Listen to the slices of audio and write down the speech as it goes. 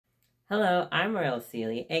Hello, I'm Royal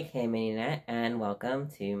Sealy, aka Mininet, and welcome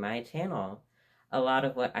to my channel. A lot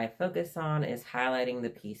of what I focus on is highlighting the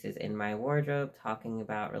pieces in my wardrobe, talking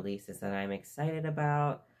about releases that I'm excited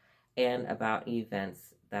about, and about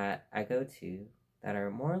events that I go to that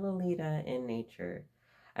are more Lolita in nature.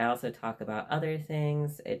 I also talk about other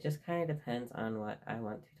things. It just kind of depends on what I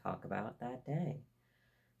want to talk about that day.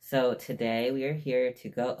 So today we are here to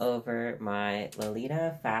go over my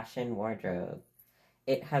Lolita fashion wardrobe.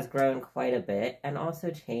 It has grown quite a bit and also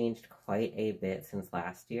changed quite a bit since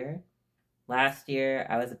last year. Last year,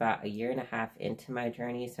 I was about a year and a half into my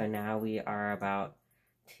journey, so now we are about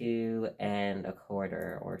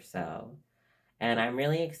 2.25 or so. And I'm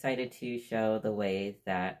really excited to show the ways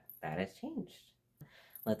that that has changed.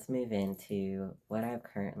 Let's move into what I've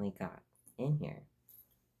currently got in here.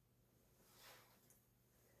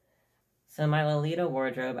 So my Lolita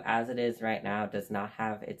wardrobe, as it is right now, does not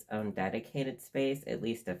have its own dedicated space, at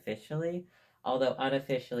least officially. Although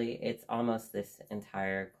unofficially, it's almost this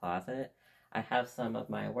entire closet. I have some of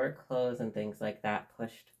my work clothes and things like that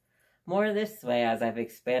pushed more this way as I've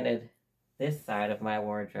expanded this side of my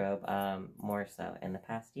wardrobe more so in the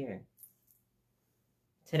past year.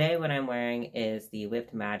 Today what I'm wearing is the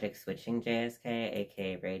Whipped Magic Switching JSK,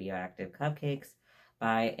 aka Radioactive Cupcakes,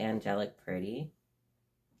 by Angelic Pretty.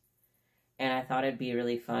 And I thought it'd be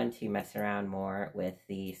really fun to mess around more with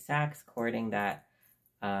the sax cording that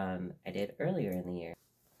I did earlier in the year.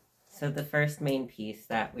 So the first main piece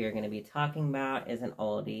that we are going to be talking about is an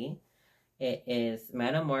oldie. It is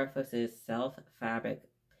Metamorphosis Self Fabric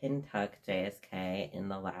Pin Tuck JSK in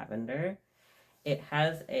the lavender. It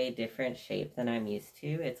has a different shape than I'm used to.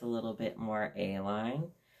 It's a little bit more A-line.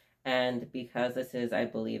 And because this is, I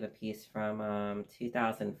believe, a piece from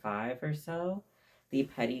 2005 or so, the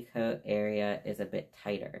petticoat area is a bit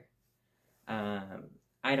tighter.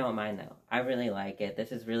 I don't mind though. I really like it.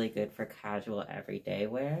 This is really good for casual everyday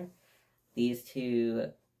wear. These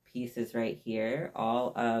two pieces right here,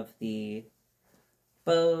 all of the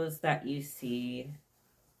bows that you see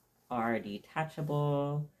are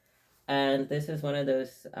detachable. And this is one of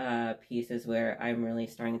those pieces where I'm really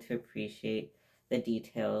starting to appreciate the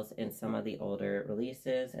details in some of the older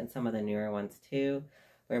releases and some of the newer ones too,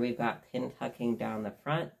 where we've got pin tucking down the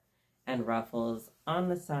front and ruffles on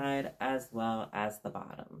the side as well as the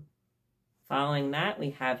bottom. Following that,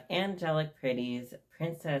 we have Angelic Pretty's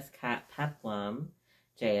Princess Cat Peplum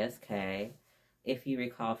JSK. If you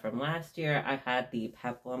recall from last year, I had the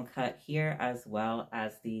peplum cut here as well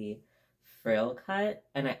as the frill cut,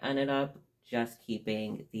 and I ended up just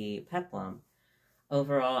keeping the peplum.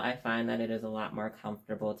 Overall, I find that it is a lot more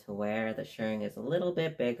comfortable to wear. The shirring is a little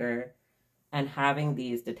bit bigger, and having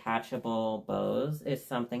these detachable bows is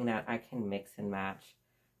something that I can mix and match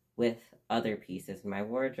with other pieces in my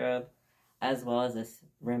wardrobe, as well as this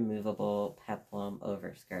removable peplum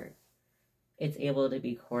overskirt. It's able to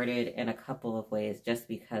be corded in a couple of ways just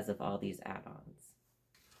because of all these add-ons.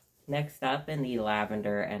 Next up in the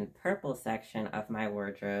lavender and purple section of my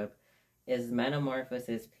wardrobe is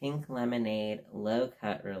Metamorphosis Pink Lemonade Low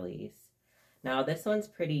Cut Release. Now this one's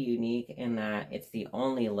pretty unique in that it's the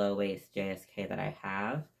only low waist JSK that I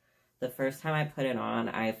have. The first time I put it on,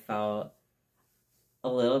 I felt a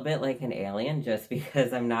little bit like an alien just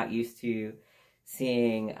because I'm not used to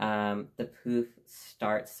seeing the poof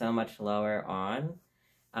start so much lower on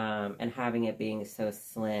and having it being so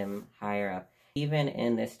slim higher up. Even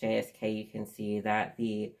in this JSK, you can see that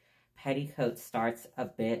the petticoat starts a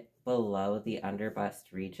bit below the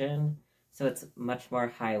underbust region. So it's much more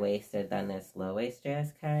high-waisted than this low-waist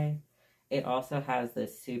JSK. It also has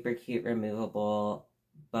this super cute removable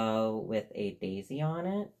bow with a daisy on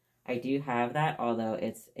it. I do have that, although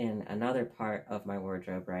it's in another part of my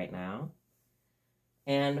wardrobe right now.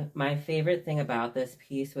 And my favorite thing about this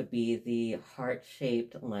piece would be the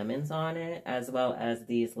heart-shaped lemons on it, as well as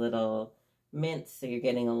these little mints, so you're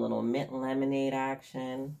getting a little mint lemonade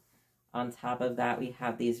action. On top of that, we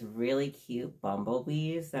have these really cute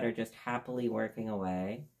bumblebees that are just happily working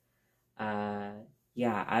away.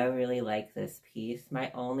 Yeah, I really like this piece.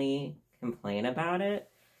 My only complaint about it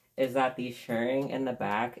is that the shirring in the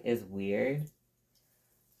back is weird.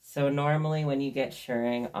 So normally when you get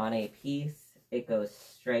shirring on a piece, it goes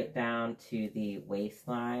straight down to the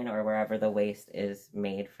waistline or wherever the waist is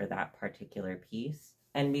made for that particular piece.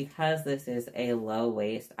 And because this is a low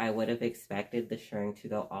waist, I would have expected the shirring to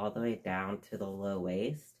go all the way down to the low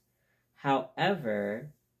waist.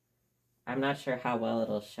 However, I'm not sure how well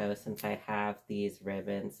it'll show since I have these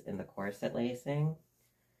ribbons in the corset lacing.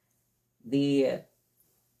 The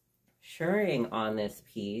shirring on this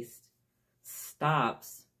piece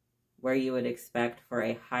stops where you would expect for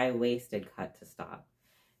a high-waisted cut to stop.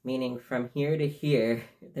 meaning from here to here,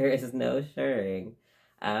 there is no shirring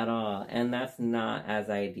at all, and that's not as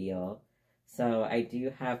ideal. So I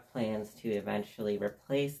do have plans to eventually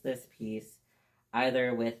replace this piece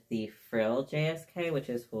either with the frill JSK, which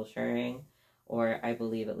is full shirring, or I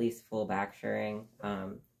believe at least full back shirring.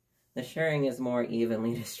 The shirring is more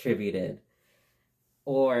evenly distributed,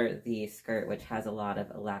 or the skirt, which has a lot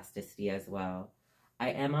of elasticity as well. I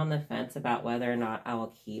am on the fence about whether or not I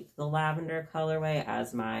will keep the lavender colorway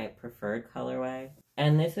as my preferred colorway.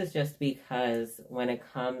 And this is just because when it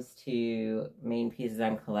comes to main pieces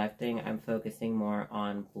I'm collecting, I'm focusing more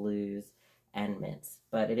on blues and mints.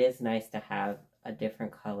 But it is nice to have a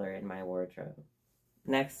different color in my wardrobe.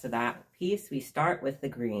 Next to that piece, we start with the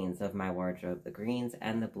greens of my wardrobe, the greens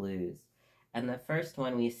and the blues. And the first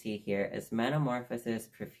one we see here is Metamorphosis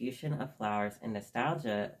Profusion of Flowers and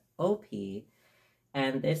Nostalgia OP.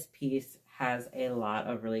 And this piece has a lot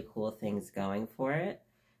of really cool things going for it.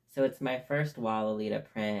 So it's my first Lolita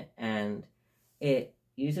print, and it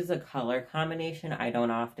uses a color combination I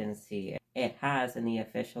don't often see. It has in the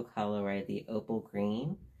official colorway the opal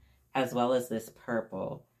green, as well as this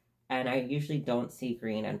purple. And I usually don't see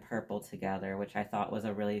green and purple together, which I thought was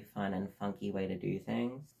a really fun and funky way to do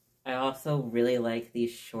things. I also really like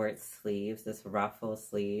these short sleeves, this ruffle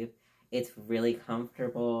sleeve. It's really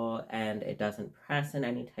comfortable and it doesn't press in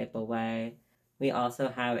any type of way. We also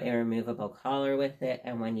have a removable collar with it,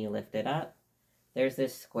 and when you lift it up, there's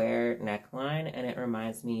this square neckline, and it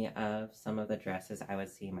reminds me of some of the dresses I would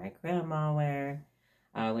see my grandma wear,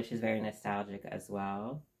 which is very nostalgic as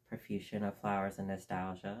well. Profusion of flowers and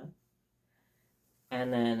nostalgia.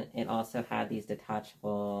 And then it also had these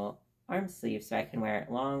detachable arm sleeves, so I can wear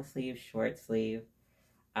it long sleeve, short sleeve.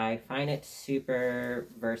 I find it super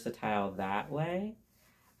versatile that way.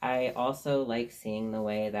 I also like seeing the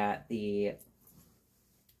way that the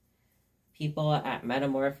people at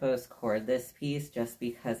Metamorphose cord this piece, just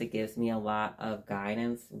because it gives me a lot of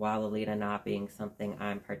guidance, while Lolita not being something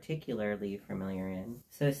I'm particularly familiar in.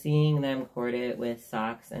 So seeing them cord it with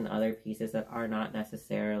socks and other pieces that are not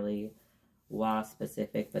necessarily WA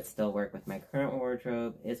specific but still work with my current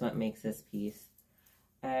wardrobe is what makes this piece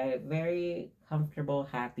a very comfortable,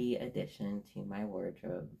 happy addition to my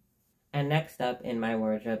wardrobe. And next up in my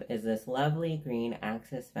wardrobe is this lovely green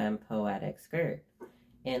Axis Femme Poetic skirt.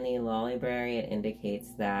 In the Lollibrary, it indicates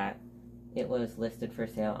that it was listed for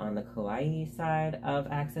sale on the kawaii side of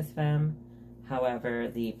Axis Femme. However,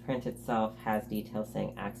 the print itself has details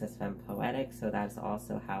saying Axis Femme Poetic, so that's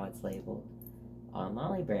also how it's labeled on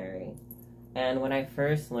Lollibrary. And when I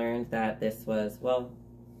first learned that this was, well,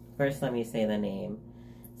 first let me say the name.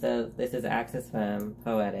 So this is Axis Femme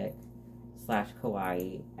Poetic /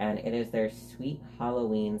 Kawaii, and it is their Sweet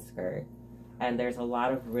Halloween skirt. And there's a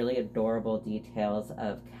lot of really adorable details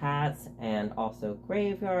of cats and also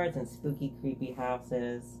graveyards and spooky, creepy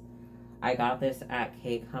houses. I got this at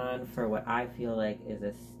KCON for what I feel like is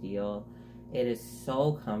a steal. It is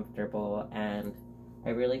so comfortable, and I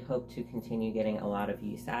really hope to continue getting a lot of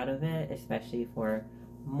use out of it, especially for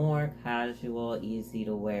more casual, easy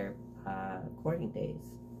to wear courting days.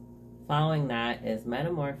 Following that is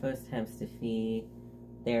Metamorphose Temps to Fee,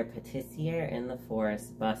 their Patissier in the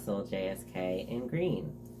Forest Bustle JSK in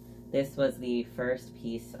green. This was the first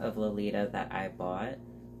piece of Lolita that I bought.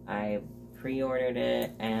 I pre-ordered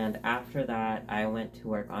it, and after that I went to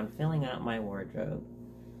work on filling out my wardrobe.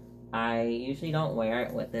 I usually don't wear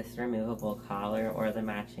it with this removable collar or the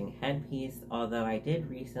matching headpiece, although I did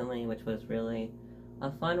recently, which was really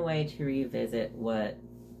a fun way to revisit what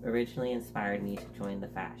originally inspired me to join the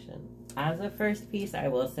fashion. As a first piece, I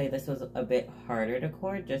will say this was a bit harder to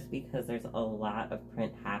cord just because there's a lot of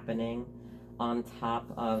print happening on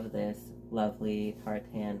top of this lovely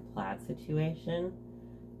tartan plaid situation.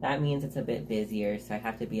 That means it's a bit busier, so I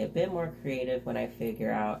have to be a bit more creative when I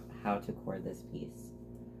figure out how to cord this piece.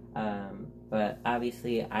 But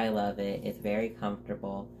obviously I love it. It's very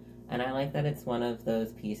comfortable, and I like that it's one of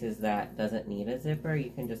those pieces that doesn't need a zipper. You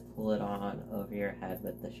can just pull it on over your head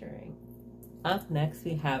with the shirring. Up next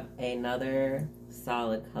we have another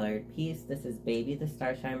solid colored piece. This is Baby the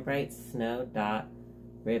Starshine Bright Snow Dot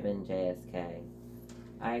Ribbon JSK.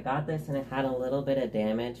 I got this and it had a little bit of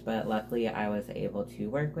damage, but luckily I was able to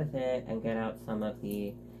work with it and get out some of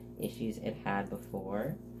the issues it had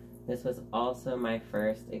before. This was also my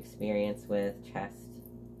first experience with chest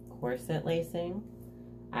corset lacing.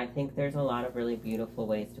 I think there's a lot of really beautiful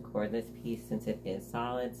ways to cord this piece since it is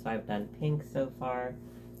solid, so I've done pink so far,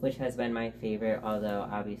 which has been my favorite, although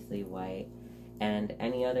obviously white, and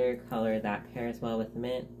any other color that pairs well with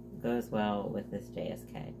mint goes well with this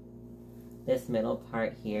JSK. This middle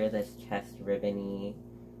part here, this chest ribbony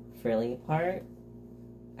frilly part,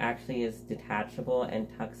 actually is detachable and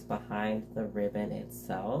tucks behind the ribbon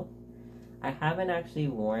itself. I haven't actually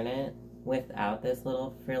worn it without this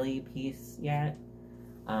little frilly piece yet,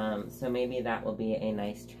 so maybe that will be a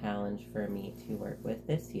nice challenge for me to work with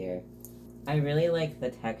this year. I really like the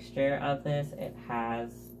texture of this. It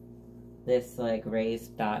has this like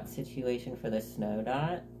raised dot situation for the snow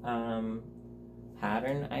dot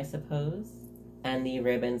pattern, I suppose. And the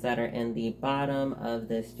ribbons that are in the bottom of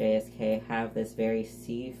this JSK have this very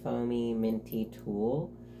sea foamy minty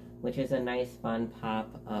tulle, which is a nice fun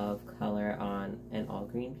pop of color on an all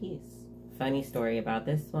green piece. Funny story about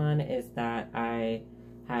this one is that I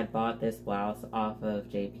had bought this blouse off of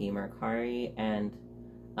JP Mercari, and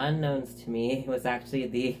unknowns to me, it was actually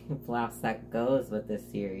the blouse that goes with this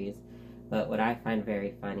series. But what I find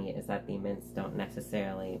very funny is that the mints don't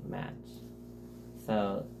necessarily match.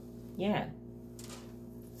 So, yeah.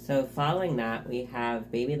 So following that, we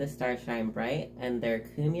have Baby the Starshine Bright and their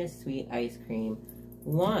Kumya Sweet Ice Cream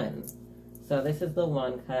 1. So this is the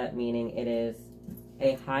one cut, meaning it is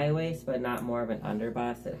a high waist but not more of an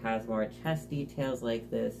underbust. It has more chest details like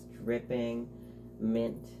this dripping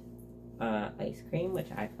mint ice cream, which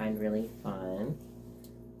I find really fun.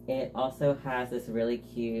 It also has this really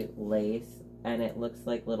cute lace, and it looks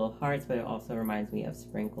like little hearts, but it also reminds me of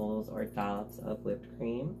sprinkles or dollops of whipped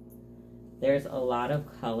cream. There's a lot of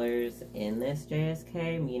colors in this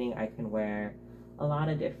JSK, meaning I can wear a lot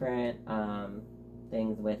of different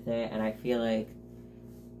things with it, and I feel like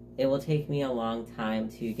it will take me a long time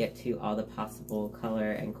to get to all the possible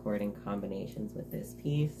color and cording combinations with this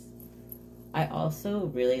piece. I also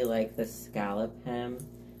really like the scallop hem.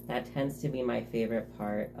 That tends to be my favorite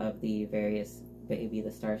part of the various Baby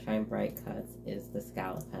the Starshine Bright cuts, is the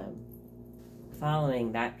scallop hem.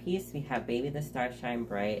 Following that piece, we have Baby the Starshine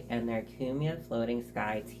Bright and their Kumya Floating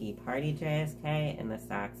Sky Tea Party JSK in the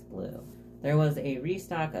Saks Blue. There was a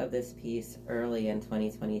restock of this piece early in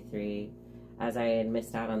 2023, as I had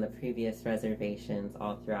missed out on the previous reservations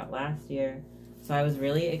all throughout last year. So I was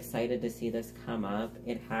really excited to see this come up.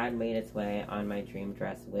 It had made its way on my dream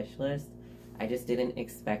dress wish list. I just didn't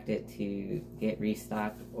expect it to get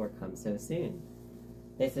restocked or come so soon.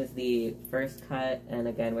 This is the first cut, and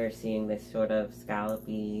again we're seeing this sort of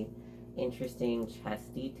scallopy, interesting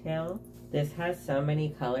chest detail. This has so many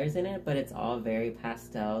colors in it, but it's all very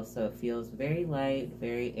pastel, so it feels very light,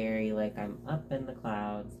 very airy, like I'm up in the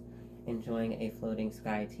clouds, enjoying a floating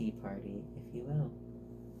sky tea party, if you will.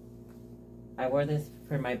 I wore this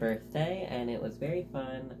for my birthday, and it was very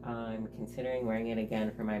fun. I'm considering wearing it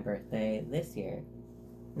again for my birthday this year.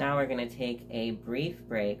 Now we're going to take a brief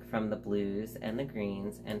break from the blues and the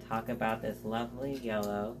greens and talk about this lovely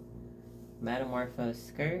yellow Metamorphose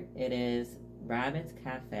skirt. It is Rabbit's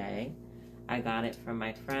Cafe. I got it from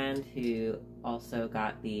my friend who also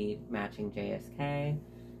got the matching JSK,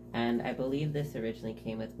 and I believe this originally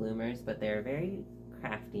came with bloomers, but they're a very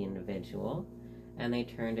crafty individual, and they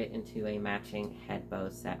turned it into a matching head bow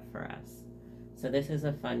set for us. So this is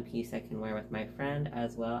a fun piece I can wear with my friend,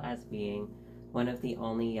 as well as being one of the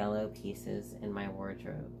only yellow pieces in my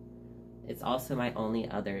wardrobe. It's also my only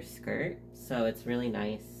other skirt, so it's really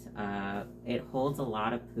nice. It holds a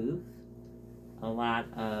lot of poof, a lot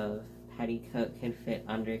of petticoat can fit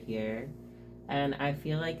under here, and I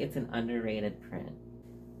feel like it's an underrated print.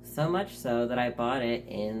 So much so that I bought it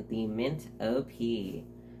in the mint OP.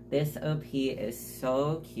 This OP is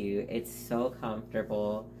so cute, it's so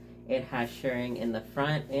comfortable. It has shirring in the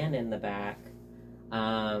front and in the back.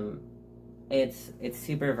 It's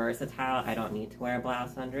super versatile. I don't need to wear a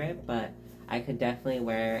blouse under it, but I could definitely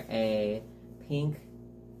wear a pink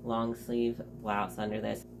long sleeve blouse under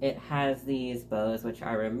this. It has these bows which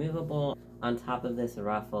are removable on top of this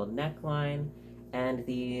ruffled neckline, and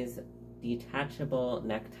these detachable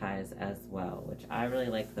neckties as well, which I really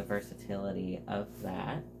like the versatility of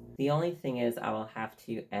that. The only thing is I will have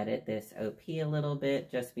to edit this OP a little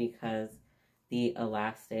bit just because the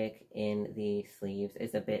elastic in the sleeves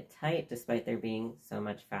is a bit tight despite there being so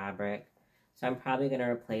much fabric. So I'm probably going to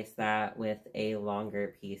replace that with a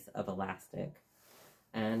longer piece of elastic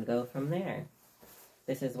and go from there.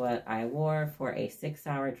 This is what I wore for a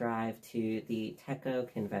 6-hour drive to the Teco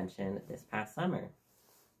convention this past summer.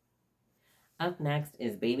 Up next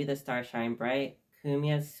is Baby the Starshine Bright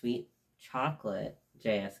Kumya's Sweet Chocolate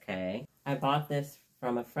JSK. I bought this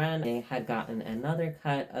from a friend. They had gotten another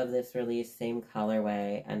cut of this release, same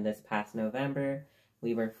colorway, and this past November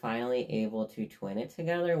we were finally able to twin it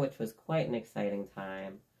together, which was quite an exciting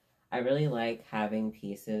time. I really like having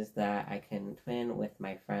pieces that I can twin with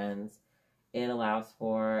my friends. It allows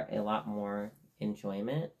for a lot more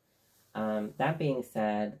enjoyment. That being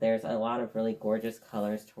said, there's a lot of really gorgeous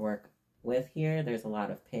colors to work with here. There's a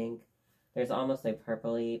lot of pink. There's almost a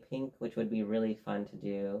purpley pink, which would be really fun to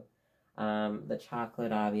do. The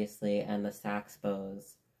chocolate, obviously, and the sax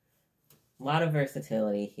bows. A lot of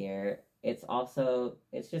versatility here. It's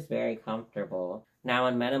just very comfortable. Now,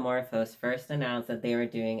 when Metamorphose first announced that they were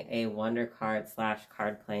doing a Wonder Card /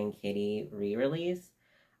 Card Playing Kitty re-release,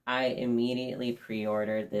 I immediately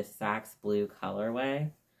pre-ordered this sax blue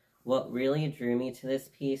colorway. What really drew me to this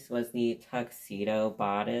piece was the tuxedo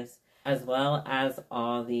bodice, as well as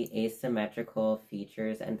all the asymmetrical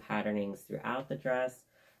features and patternings throughout the dress.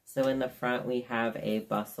 So in the front, we have a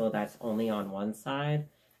bustle that's only on one side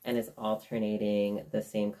and is alternating the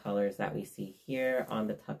same colors that we see here on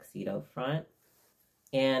the tuxedo front.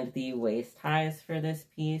 And the waist ties for this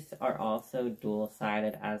piece are also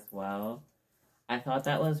dual-sided as well. I thought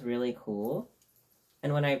that was really cool.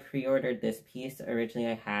 And when I pre-ordered this piece, originally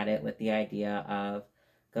I had it with the idea of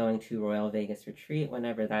going to Royal Vegas Retreat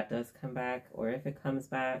whenever that does come back, or if it comes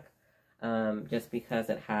back, just because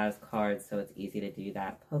it has cards, so it's easy to do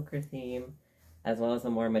that poker theme, as well as a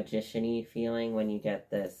more magician-y feeling when you get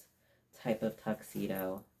this type of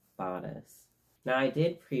tuxedo bodice. Now, I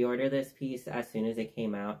did pre-order this piece as soon as it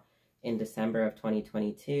came out in December of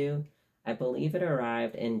 2022. I believe it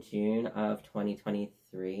arrived in June of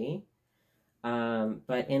 2023.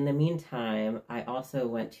 But in the meantime, I also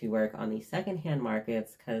went to work on the secondhand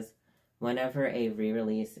markets because whenever a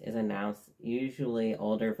re-release is announced, usually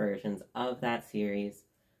older versions of that series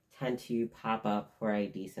tend to pop up for a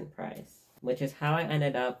decent price, which is how I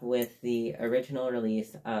ended up with the original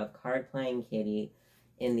release of Card Playing Kitty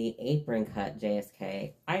in the apron cut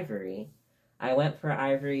JSK Ivory. I went for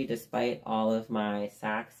Ivory despite all of my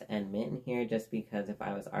sax and mint here, just because if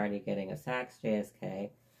I was already getting a sax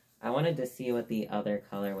JSK, I wanted to see what the other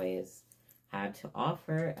colorways had to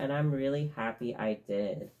offer, and I'm really happy I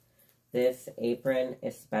did. This apron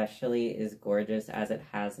especially is gorgeous as it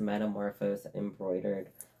has Metamorphose embroidered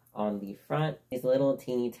on the front. These little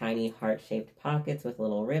teeny tiny heart-shaped pockets with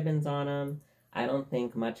little ribbons on them. I don't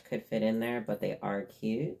think much could fit in there, but they are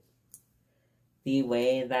cute. The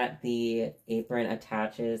way that the apron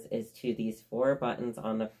attaches is to these 4 buttons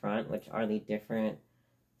on the front, which are the different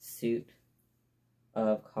suit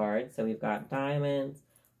of cards. So we've got diamonds,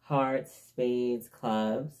 hearts, spades,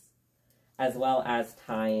 clubs, as well as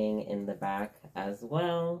tying in the back as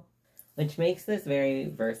well, which makes this very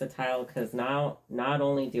versatile because now not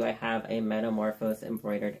only do I have a Metamorphose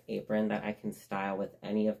embroidered apron that I can style with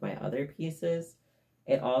any of my other pieces,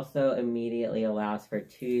 it also immediately allows for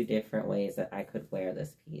 2 different ways that I could wear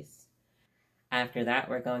this piece. After that,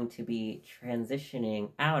 we're going to be transitioning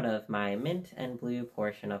out of my mint and blue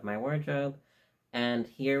portion of my wardrobe, and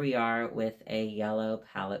here we are with a yellow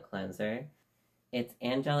palette cleanser. It's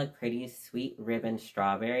Angelic Pretty's Sweet Ribbon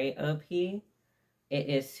Strawberry OP. It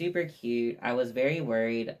is super cute. I was very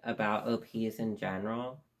worried about OPs in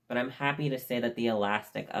general, but I'm happy to say that the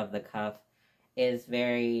elastic of the cuff is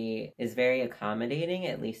very accommodating,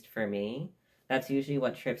 at least for me. That's usually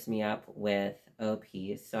what trips me up with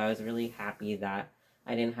OPs, so I was really happy that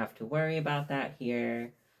I didn't have to worry about that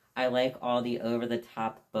here. I like all the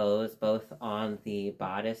over-the-top bows, both on the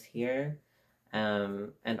bodice here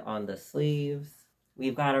and on the sleeves.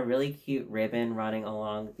 We've got a really cute ribbon running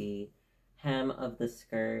along the hem of the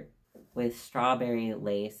skirt with strawberry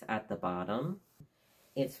lace at the bottom.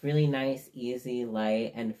 It's really nice, easy,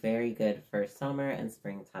 light, and very good for summer and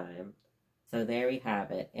springtime. So there we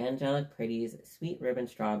have it, Angelic Pretty's Sweet Ribbon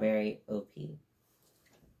Strawberry OP.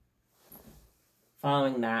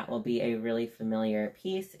 Following that will be a really familiar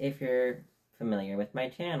piece if you're familiar with my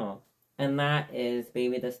channel. And that is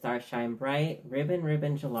Baby the Star Shine Bright Ribbon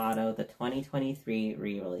Ribbon Gelato, the 2023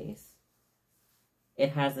 re-release. It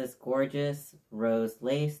has this gorgeous rose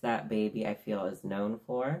lace that Baby I feel is known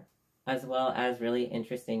for, as well as really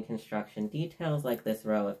interesting construction details like this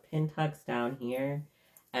row of pin tucks down here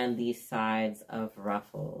and these sides of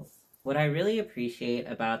ruffles. What I really appreciate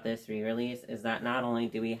about this re-release is that not only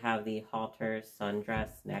do we have the halter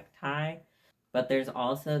sundress necktie, but there's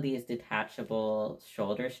also these detachable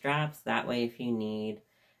shoulder straps. That way, if you need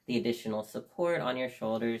the additional support on your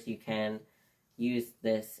shoulders, you can use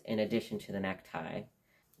this in addition to the necktie.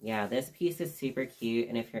 Yeah, this piece is super cute,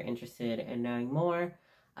 and if you're interested in knowing more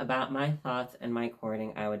about my thoughts and my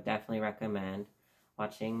cording, I would definitely recommend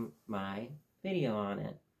watching my video on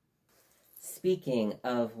it. Speaking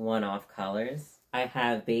of one-off colors, I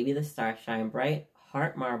have Baby the Starshine Bright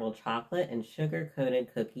Heart Marble Chocolate and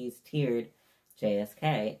Sugar-Coated Cookies Tiered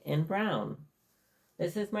JSK in brown.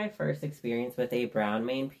 This is my first experience with a brown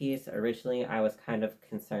main piece. Originally, I was kind of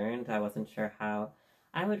concerned. I wasn't sure how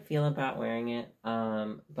I would feel about wearing it,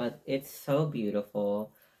 but it's so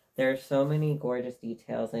beautiful. There are so many gorgeous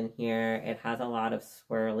details in here. It has a lot of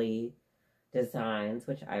swirly designs,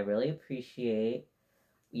 which I really appreciate.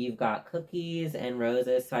 You've got cookies and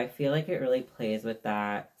roses, so I feel like it really plays with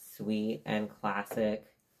that sweet and classic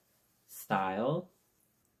style.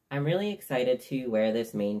 I'm really excited to wear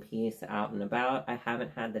this main piece out and about. I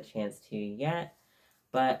haven't had the chance to yet,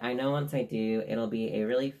 but I know once I do, it'll be a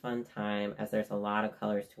really fun time as there's a lot of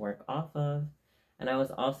colors to work off of. And I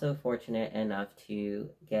was also fortunate enough to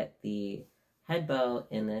get the head bow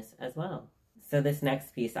in this as well. So this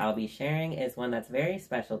next piece I'll be sharing is one that's very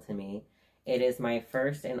special to me. It is my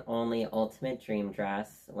first and only ultimate dream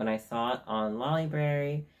dress. When I saw it on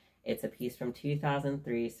Lolliberry, it's a piece from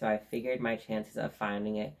 2003, so I figured my chances of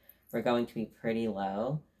finding it were going to be pretty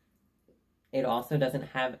low. It also doesn't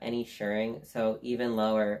have any shirring, so even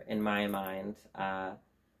lower in my mind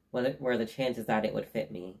were the chances that it would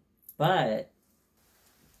fit me. But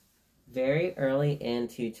very early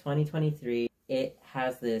into 2023, it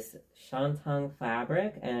has this shantung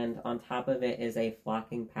fabric, and on top of it is a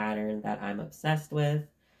flocking pattern that I'm obsessed with.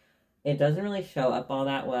 It doesn't really show up all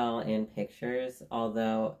that well in pictures,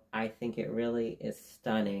 although I think it really is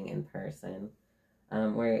stunning in person.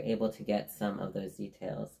 We're able to get some of those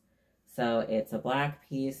details. So it's a black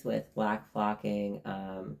piece with black flocking.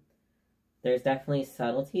 There's definitely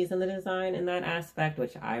subtleties in the design in that aspect,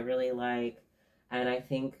 which I really like. And I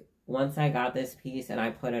think once I got this piece and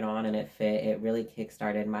I put it on and it fit, it really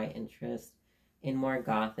kickstarted my interest in more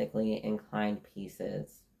gothically inclined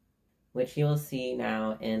pieces, which you will see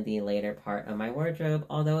now in the later part of my wardrobe,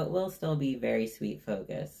 although it will still be very sweet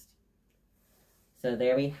focused. So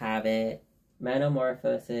there we have it,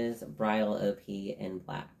 Metamorphosis Bridal OP in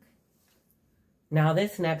black. Now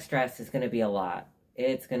this next dress is going to be a lot.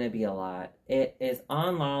 It's going to be a lot. It is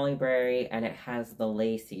on Lolliberry and it has the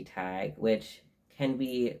lacy tag, which can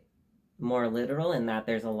be more literal in that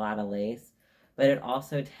there's a lot of lace, but it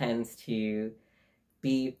also tends to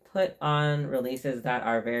be put on releases that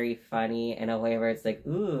are very funny in a way where it's like,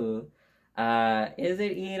 ooh, is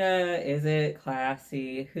it Ida? Is it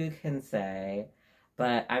classy? Who can say?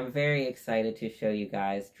 But I'm very excited to show you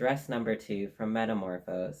guys dress number 2 from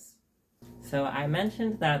Metamorphose. So I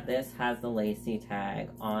mentioned that this has the lacy tag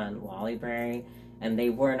on Lolliberry, and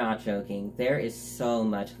they were not joking. There is so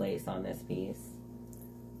much lace on this piece.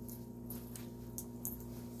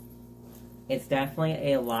 It's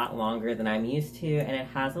definitely a lot longer than I'm used to, and it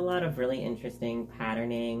has a lot of really interesting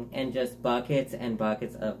patterning and just buckets and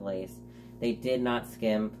buckets of lace. They did not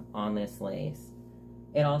skimp on this lace.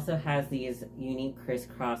 It also has these unique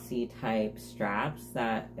crisscrossy type straps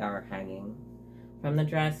that are hanging from the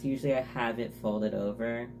dress. Usually I have it folded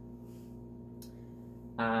over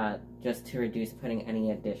just to reduce putting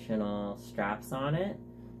any additional straps on it.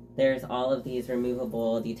 There's all of these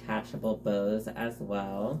removable detachable bows as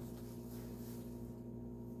well.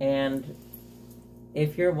 And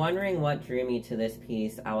if you're wondering what drew me to this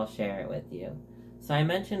piece, I will share it with you. So I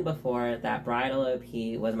mentioned before that Bridal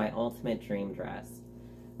OP was my ultimate dream dress.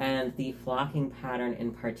 And the flocking pattern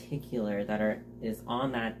in particular that is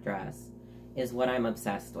on that dress is what I'm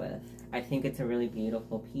obsessed with. I think it's a really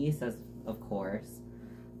beautiful piece, of course,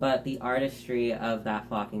 but the artistry of that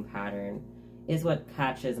flocking pattern is what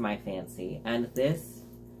catches my fancy. And this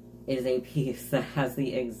is a piece that has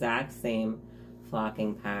the exact same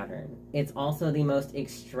flocking pattern. It's also the most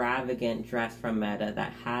extravagant dress from Meta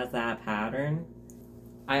that has that pattern.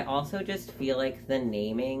 I also just feel like the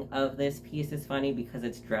naming of this piece is funny because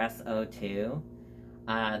it's Dress 02.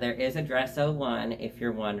 There is a Dress 01 if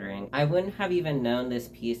you're wondering. I wouldn't have even known this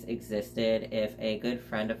piece existed if a good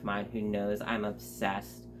friend of mine who knows I'm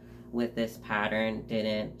obsessed with this pattern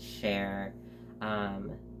didn't share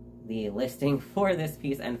the listing for this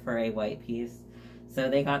piece and for a white piece. So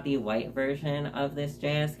they got the white version of this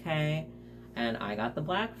JSK, and I got the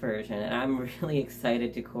black version, and I'm really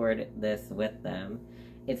excited to cord this with them.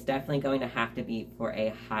 It's definitely going to have to be for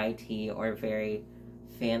a high tea or very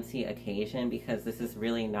fancy occasion, because this is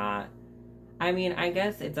really not, I mean, I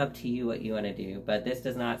guess it's up to you what you want to do, but this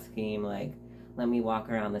does not scream like, let me walk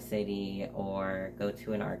around the city or go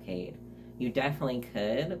to an arcade. You definitely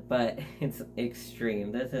could, but it's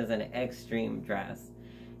extreme. This is an extreme dress.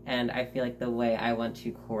 And I feel like the way I want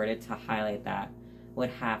to cord it to highlight that would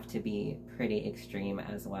have to be pretty extreme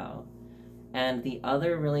as well. And the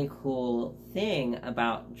other really cool thing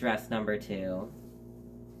about dress number 2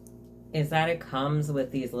 is that it comes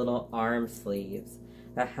with these little arm sleeves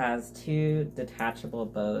that has 2 detachable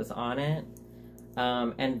bows on it.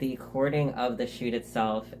 And the cording of the shoot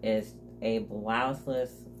itself is a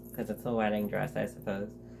blouseless, because it's a wedding dress, I suppose,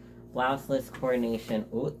 blouseless coordination.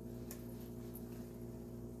 Ooh.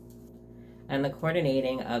 And the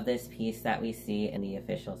coordinating of this piece that we see in the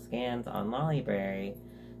official scans on Lolliberry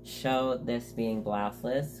show this being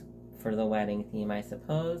blouseless for the wedding theme, I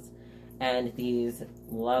suppose, and these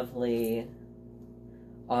lovely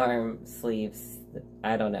arm sleeves,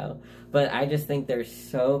 I don't know, but I just think they're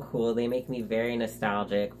so cool. They make me very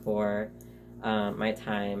nostalgic for my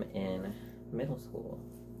time in middle school.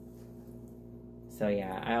 So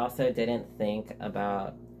yeah, I also didn't think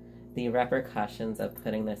about the repercussions of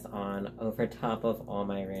putting this on over top of all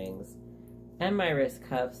my rings and my wrist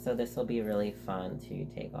cuffs, so this will be really fun to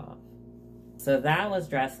take off. So that was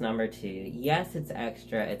dress number 2. Yes, it's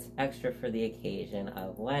extra for the occasion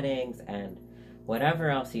of weddings and whatever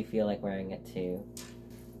else you feel like wearing it to.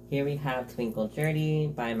 Here we have Twinkle Dirty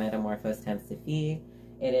by Metamorphose Temps de Fille.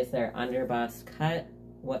 It is their underbust cut.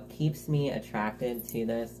 What keeps me attracted to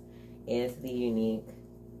this is the unique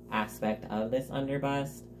aspect of this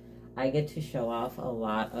underbust. I get to show off a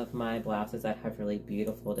lot of my blouses that have really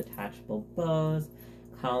beautiful detachable bows,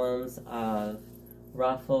 columns of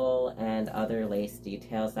ruffle, and other lace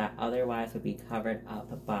details that otherwise would be covered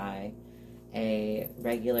up by a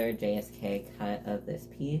regular JSK cut of this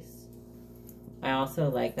piece. I also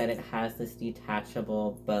like that it has this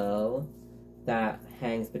detachable bow that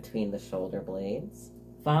hangs between the shoulder blades.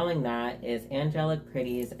 Following that is Angelic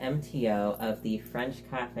Pretty's MTO of the French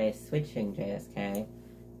Cafe Switching JSK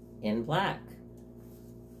in black.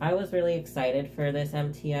 I was really excited for this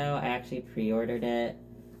MTO. I actually pre-ordered it.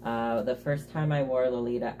 The first time I wore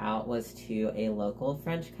Lolita out was to a local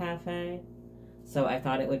French cafe, so I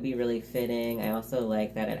thought it would be really fitting. I also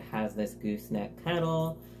like that it has this gooseneck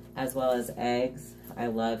kettle, as well as eggs. I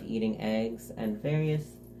love eating eggs and various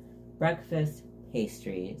breakfast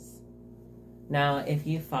pastries. Now, if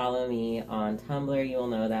you follow me on Tumblr, you will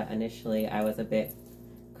know that initially I was a bit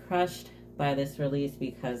crushed by this release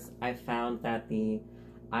because I found that the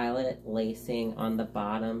eyelet lacing on the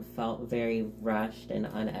bottom felt very rushed and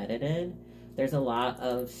unedited. There's a lot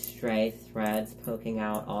of stray threads poking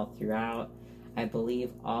out all throughout. I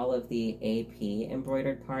believe all of the AP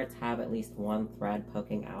embroidered parts have at least one thread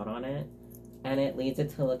poking out on it, and it leads it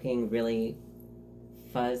to looking really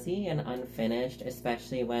fuzzy and unfinished,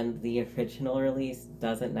 especially when the original release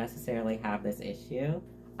doesn't necessarily have this issue.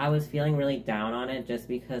 I was feeling really down on it just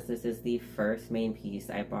because this is the first main piece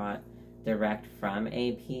I bought direct from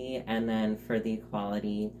AP, and then for the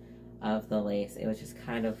quality of the lace, it was just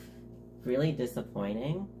kind of really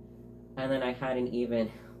disappointing. And then I had an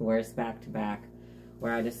even worse back-to-back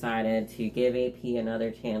where I decided to give AP another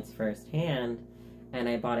chance firsthand, and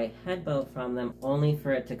I bought a head bow from them only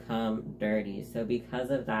for it to come dirty. So because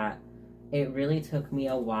of that, it really took me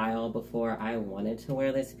a while before I wanted to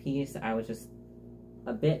wear this piece. I was just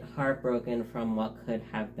a bit heartbroken from what could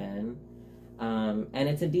have been. And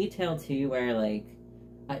it's a detail too where like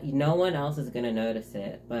no one else is going to notice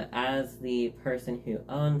it, but as the person who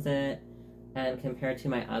owns it, and compared to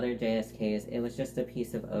my other JSKs, it was just a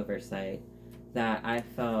piece of oversight that I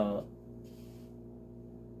felt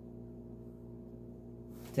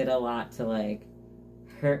did a lot to like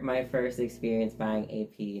hurt my first experience buying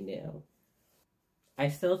AP new. I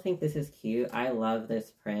still think this is cute. I love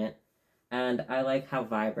this print, and I like how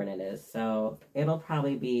vibrant it is, so it'll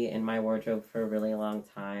probably be in my wardrobe for a really long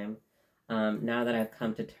time, now that I've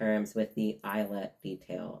come to terms with the eyelet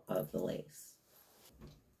detail of the lace.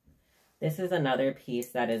 This is another piece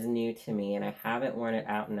that is new to me, and I haven't worn it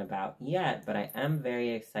out and about yet, but I am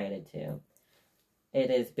very excited to.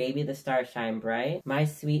 It is Baby the Star Shine Bright, My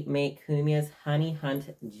Sweet Mate Kumya's Honey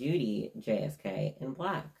Hunt Judy JSK in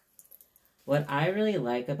black. What I really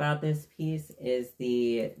like about this piece is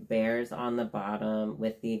the bears on the bottom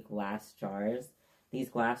with the glass jars. These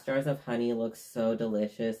glass jars of honey look so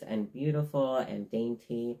delicious and beautiful and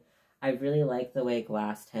dainty. I really like the way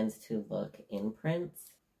glass tends to look in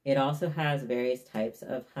prints. It also has various types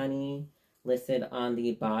of honey listed on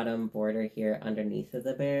the bottom border here underneath of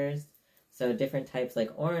the bears. So different types like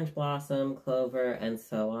orange blossom, clover, and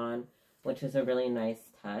so on, which is a really nice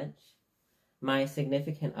touch. My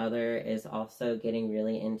significant other is also getting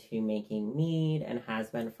really into making mead and has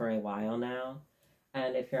been for a while now.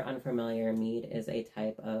 And if you're unfamiliar, mead is a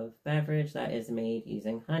type of beverage that is made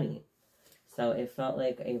using honey. So it felt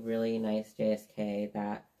like a really nice JSK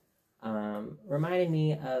that reminded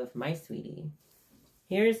me of My Sweetie.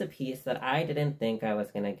 Here's a piece that I didn't think I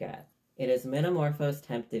was going to get. It is Metamorphose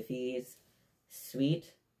Temps de Fille's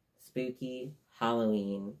Sweet Spooky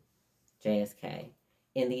Halloween JSK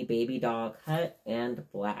in the baby doll cut and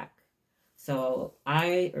black. So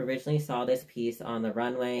I originally saw this piece on the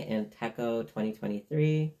runway in Teco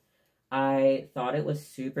 2023. I thought it was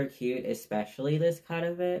super cute, especially this cut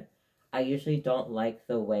of it. I usually don't like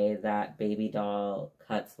the way that baby doll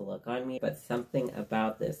cuts look on me, but something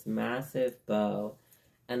about this massive bow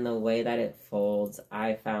and the way that it folds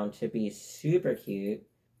I found to be super cute.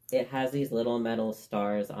 It has these little metal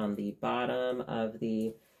stars on the bottom of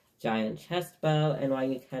the giant chest bow, and while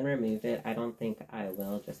you can remove it, I don't think I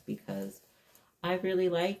will just because I really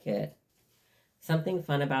like it. Something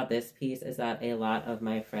fun about this piece is that a lot of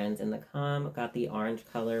my friends in the got the orange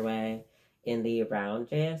colorway in the round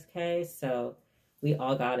JSK, so we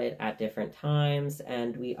all got it at different times,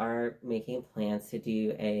 and we are making plans to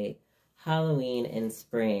do a Halloween in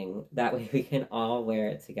spring. That way we can all wear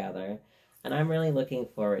it together, and I'm really looking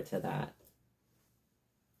forward to that.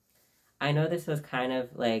 I know this was kind of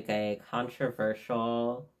like a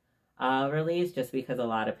controversial release just because a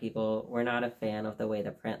lot of people were not a fan of the way the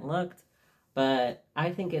print looked, but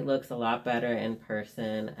I think it looks a lot better in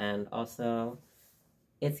person, and also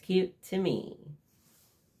it's cute to me.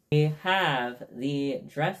 We have the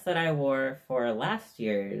dress that I wore for last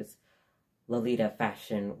year's Lolita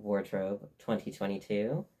Fashion Wardrobe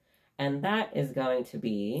 2022, and that is going to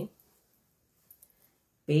be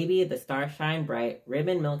Baby the Starshine Bright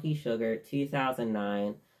Ribbon Milky Sugar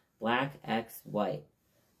 2009 Black X White.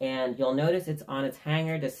 And you'll notice it's on its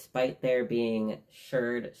hanger despite there being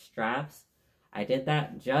shirred straps. I did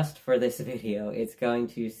that just for this video. It's going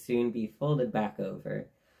to soon be folded back over.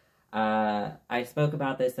 I spoke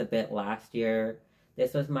about this a bit last year.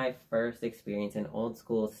 This was my first experience in old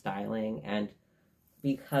school styling, and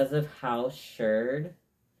because of how shirred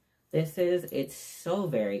this is, it's so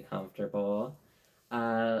very comfortable.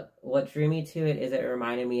 What drew me to it is it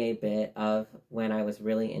reminded me a bit of when I was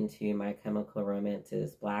really into My Chemical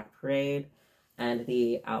Romance's Black Parade and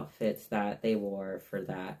the outfits that they wore for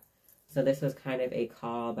that. So this was kind of a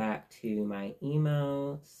callback to my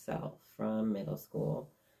emo self from middle school,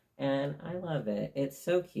 and I love it. It's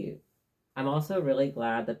so cute. I'm also really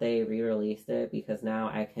glad that they re-released it because now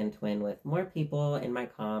I can twin with more people in my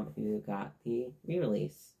comp who got the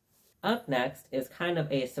re-release. Up next is kind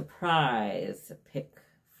of a surprise pick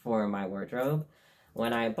for my wardrobe.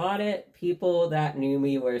 When I bought it, people that knew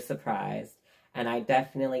me were surprised, and I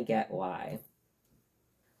definitely get why.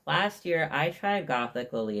 Last year, I tried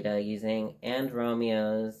Gothic Lolita using And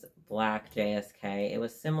Romeo's black JSK. It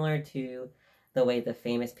was similar to the way the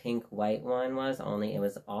famous pink white one was, only it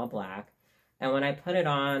was all black. And when I put it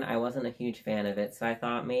on, I wasn't a huge fan of it, so I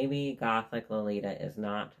thought maybe Gothic Lolita is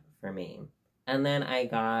not for me. And then I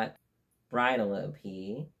got Bridal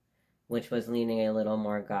OP, which was leaning a little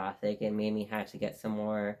more gothic. It made me have to get some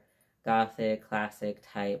more gothic, classic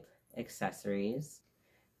type accessories.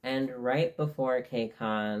 And right before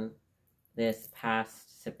KCON, this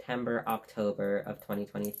past September, October of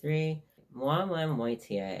 2023, Moine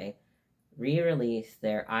Moitié re-released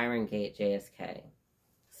their Iron Gate JSK.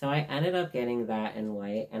 So I ended up getting that in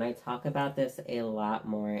white, and I talk about this a lot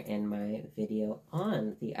more in my video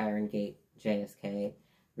on the Iron Gate JSK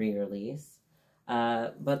re-release.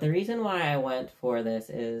 But the reason why I went for this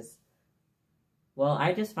is, well,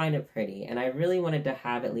 I just find it pretty, and I really wanted to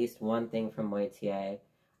have at least one thing from Moitié.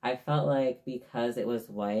 I felt like because it was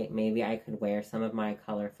white, maybe I could wear some of my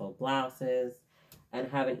colorful blouses and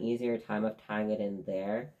have an easier time of tying it in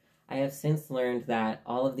there. I have since learned that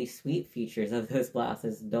all of the sweet features of those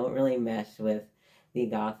blouses don't really mesh with the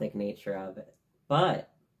gothic nature of it. But,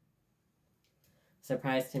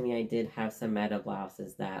 surprise to me, I did have some meta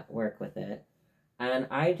blouses that work with it. And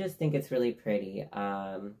I just think it's really pretty.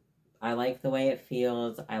 I like the way it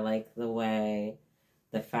feels. I like the way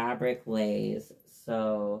the fabric lays.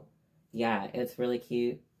 So, yeah, it's really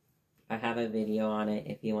cute. I have a video on it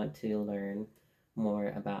if you want to learn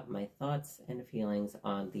more about my thoughts and feelings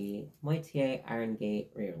on the Moitié Iron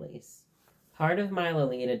Gate re-release. Part of my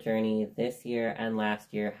Lolita journey this year and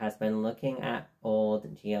last year has been looking at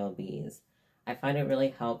old GLBs. I find it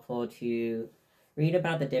really helpful to read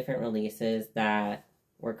about the different releases that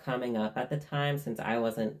were coming up at the time, since I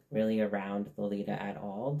wasn't really around Lolita at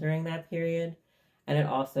all during that period. And it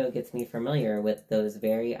also gets me familiar with those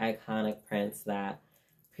very iconic prints that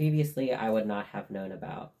previously I would not have known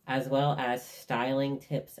about, as well as styling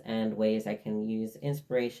tips and ways I can use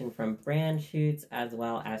inspiration from brand shoots as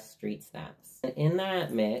well as street snaps. And in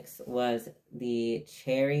that mix was the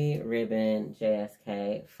Cherry Ribbon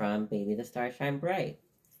JSK from Baby the Starshine Bright.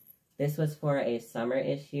 This was for a summer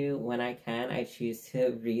issue. When I can, I choose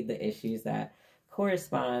to read the issues that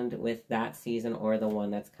correspond with that season or the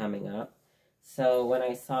one that's coming up. So when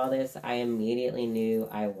I saw this, I immediately knew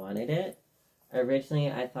I wanted it. Originally,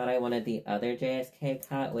 I thought I wanted the other JSK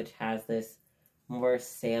cut, which has this more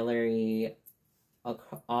sailory,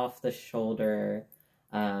 off-the-shoulder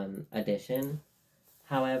edition.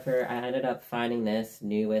 However, I ended up finding this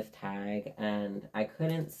new with tag and I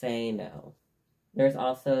couldn't say no. There's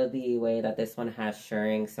also the way that this one has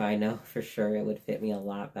shirring, so I know for sure it would fit me a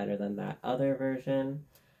lot better than that other version.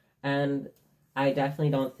 And I definitely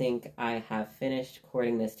don't think I have finished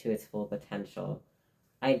cording this to its full potential.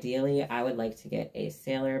 Ideally, I would like to get a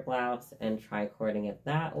sailor blouse and try cording it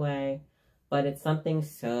that way, but it's something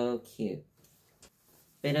so cute.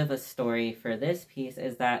 Bit of a story for this piece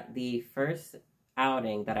is that the first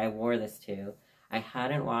outing that I wore this to, I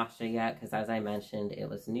hadn't washed it yet because, as I mentioned, it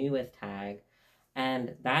was new with tag,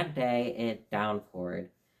 and that day it downpoured.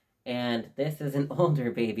 And this is an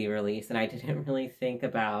older baby release, and I didn't really think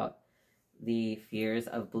about the fears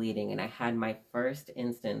of bleeding, and I had my first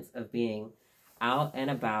instance of being out and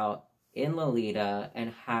about in Lolita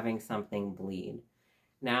and having something bleed.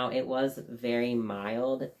 Now, it was very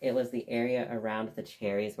mild. It was the area around the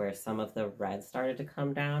cherries where some of the red started to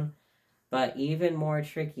come down. But even more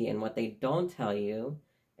tricky, and what they don't tell you,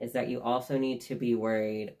 is that you also need to be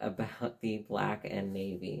worried about the black and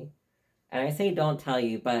navy. And I say don't tell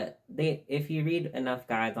you, but if you read enough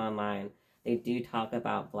guides online, they do talk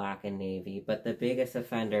about black and navy, but the biggest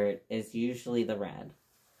offender is usually the red.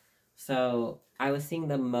 So I was seeing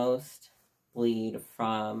the most bleed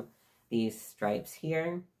from these stripes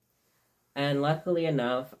here. And luckily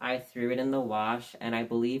enough, I threw it in the wash, and I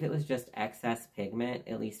believe it was just excess pigment,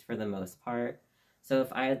 at least for the most part. So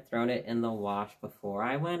if I had thrown it in the wash before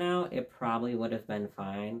I went out, it probably would have been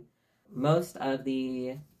fine. Most of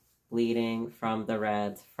the bleeding from the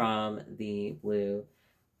reds, from the blue,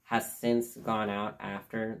 has since gone out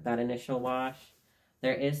after that initial wash.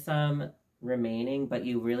 There is some remaining, but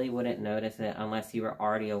you really wouldn't notice it unless you were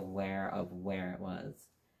already aware of where it was.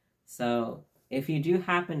 So if you do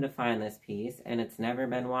happen to find this piece and it's never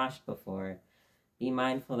been washed before, be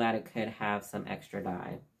mindful that it could have some extra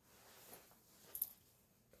dye.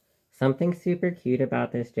 Something super cute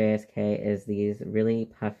about this JSK is these really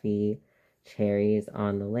puffy cherries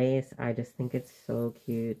on the lace. I just think it's so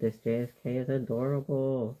cute. This JSK is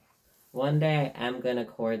adorable. One day I am going to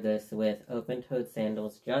cord this with open-toed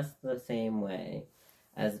sandals just the same way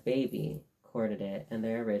as Baby corded it in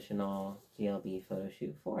their original GLB photo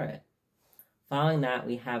shoot for it. Following that,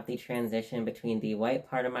 we have the transition between the white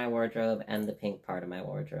part of my wardrobe and the pink part of my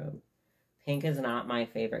wardrobe. Pink is not my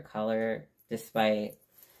favorite color, despite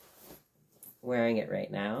wearing it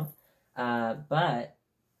right now, but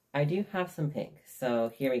I do have some pink,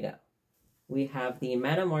 so here we go. We have the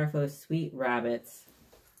Metamorpho Sweet Rabbits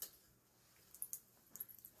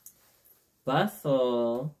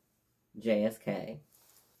Bustle JSK.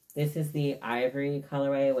 This is the ivory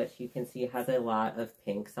colorway, which you can see has a lot of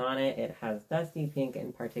pinks on it. It has dusty pink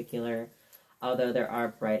in particular, although there are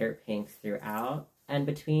brighter pinks throughout. And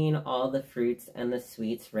between all the fruits and the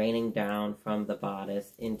sweets raining down from the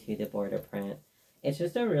bodice into the border print, it's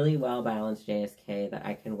just a really well-balanced JSK that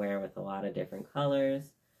I can wear with a lot of different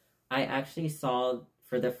colors. I actually saw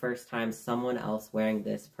for the first time someone else wearing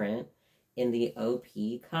this print in the OP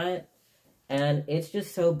cut, and it's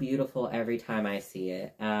just so beautiful every time I see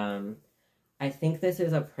it. I think this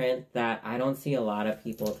is a print that I don't see a lot of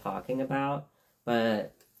people talking about,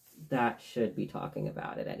 but that should be talking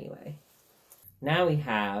about it anyway. Now we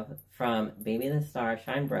have, from Baby the Star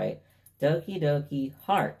Shine Bright, Doki Doki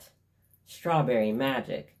Heart Strawberry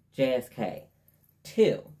Magic JSK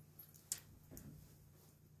 2.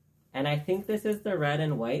 And I think this is the red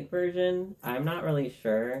and white version. I'm not really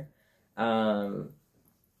sure,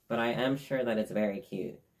 but I am sure that it's very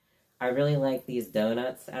cute. I really like these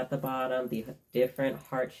donuts at the bottom, the different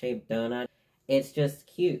heart-shaped donut. It's just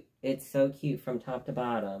cute. It's so cute from top to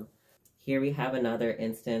bottom. Here we have another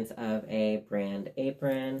instance of a brand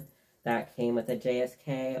apron that came with a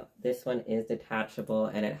JSK. This one is detachable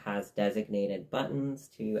and it has designated buttons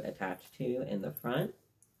to attach to in the front.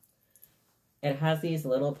 It has these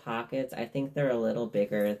little pockets. I think they're a little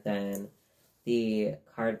bigger than the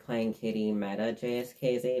Card Playing Kitty Meta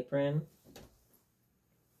JSK's apron.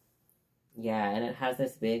 Yeah, and it has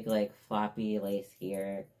this big, like, floppy lace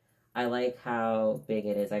here. I like how big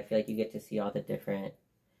it is. I feel like you get to see all the different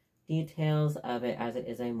details of it, as it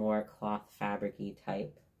is a more cloth fabric-y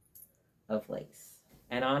type of lace.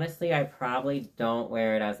 And honestly, I probably don't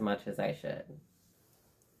wear it as much as I should.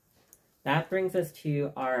 That brings us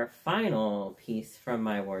to our final piece from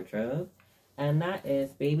my wardrobe, and that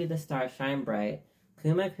is Baby the Star Shine Bright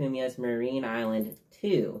Kumya's Marine Island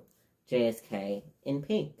 2 JSK in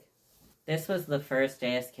pink. This was the first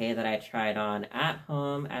JSK that I tried on at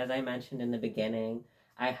home. As I mentioned in the beginning,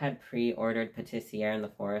 I had pre-ordered Patissiere in the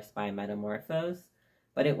Forest by Metamorphose,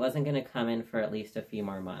 but it wasn't going to come in for at least a few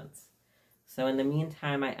more months. So in the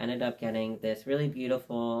meantime, I ended up getting this really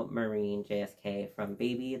beautiful marine JSK from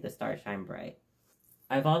Baby the Starshine Bright.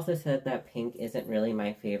 I've also said that pink isn't really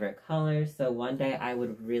my favorite color, so one day I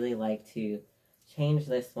would really like to change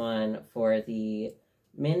this one for the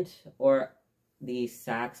mint or the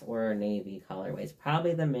sax or navy colorways.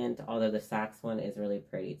 Probably the mint, although the sax one is really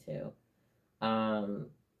pretty too.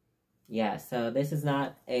 Yeah, so this is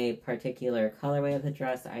not a particular colorway of the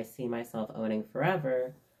dress I see myself owning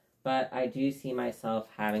forever, but I do see myself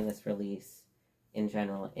having this release in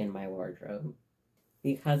general in my wardrobe.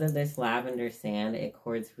 Because of this lavender sand, it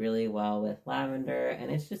cords really well with lavender,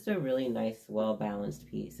 and it's just a really nice, well-balanced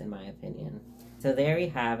piece, in my opinion. So there we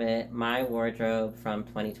have it, my wardrobe from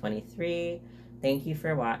 2023. Thank you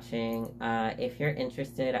for watching. If you're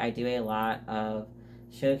interested, I do a lot of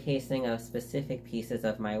showcasing of specific pieces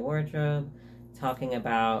of my wardrobe, talking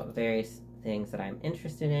about various things that I'm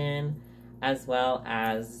interested in, as well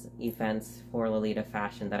as events for Lolita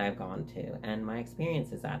Fashion that I've gone to, and my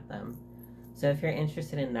experiences at them. So if you're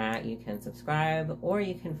interested in that, you can subscribe, or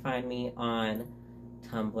you can find me on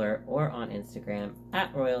Tumblr or on Instagram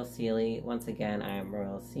at Royal Seely. Once again, I am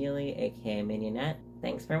Royal Seely, aka Mignonette.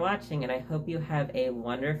 Thanks for watching, and I hope you have a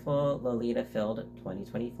wonderful Lolita-filled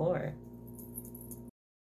 2024.